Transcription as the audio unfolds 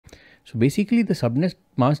So basically the subnet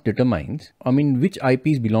mask determines, which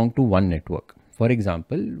IPs belong to one network. For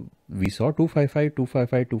example, we saw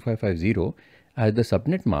 255.255.255.0 as the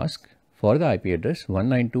subnet mask for the IP address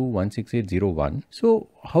 192.168.0.1. So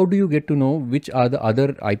how do you get to know which are the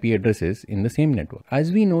other IP addresses in the same network?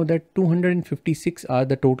 As we know that 256 are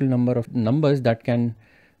the total number of numbers that can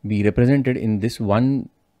be represented in this one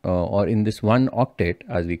or in this one octet,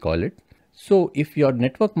 as we call it. So if your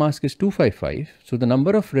network mask is 255, so the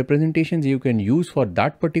number of representations you can use for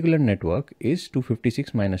that particular network is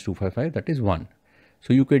 256 minus 255, that is 1.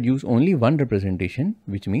 So you could use only one representation,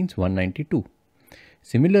 which means 192.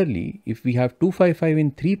 Similarly, if we have 255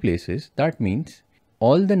 in 3 places, that means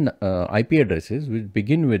all the IP addresses which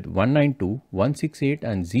begin with 192, 168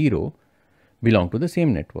 and 0 belong to the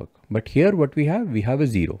same network. But here what we have a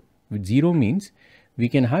 0. With 0 means we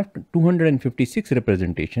can have 256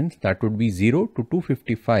 representations, that would be 0 to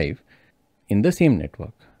 255 in the same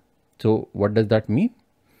network. So what does that mean?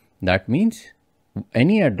 That means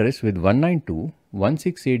any address with 192,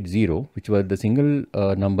 168.0, which were the single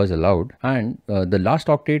numbers allowed, and the last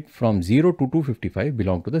octet from 0 to 255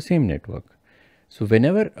 belong to the same network. So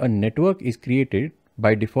whenever a network is created,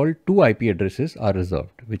 by default 2 IP addresses are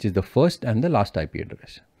reserved, which is the first and the last IP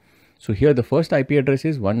address. So here the first IP address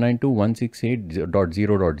is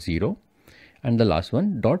 192.168.0.0 and the last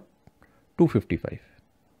one .255.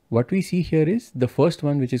 What we see here is the first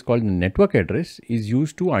one, which is called the network address, is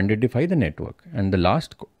used to identify the network, and the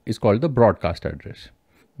last is called the broadcast address.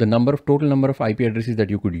 The total number of IP addresses that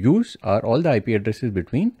you could use are all the IP addresses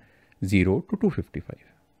between 0 to 255.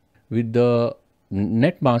 With the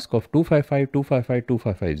net mask of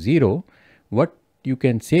 255.255.255.0, what you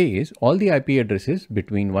can say is all the IP addresses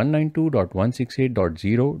between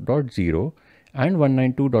 192.168.0.0 and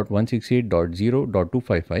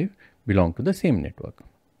 192.168.0.255 belong to the same network.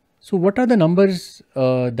 So what are the numbers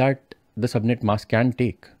that the subnet mask can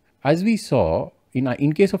take? As we saw,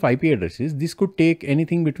 in case of IP addresses, this could take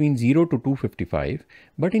anything between 0 to 255,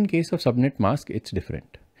 but in case of subnet mask, it's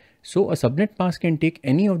different. So a subnet mask can take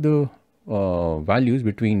any of the values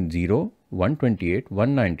between 0, 128,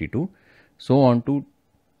 192, so on to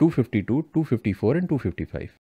 252, 254 and 255.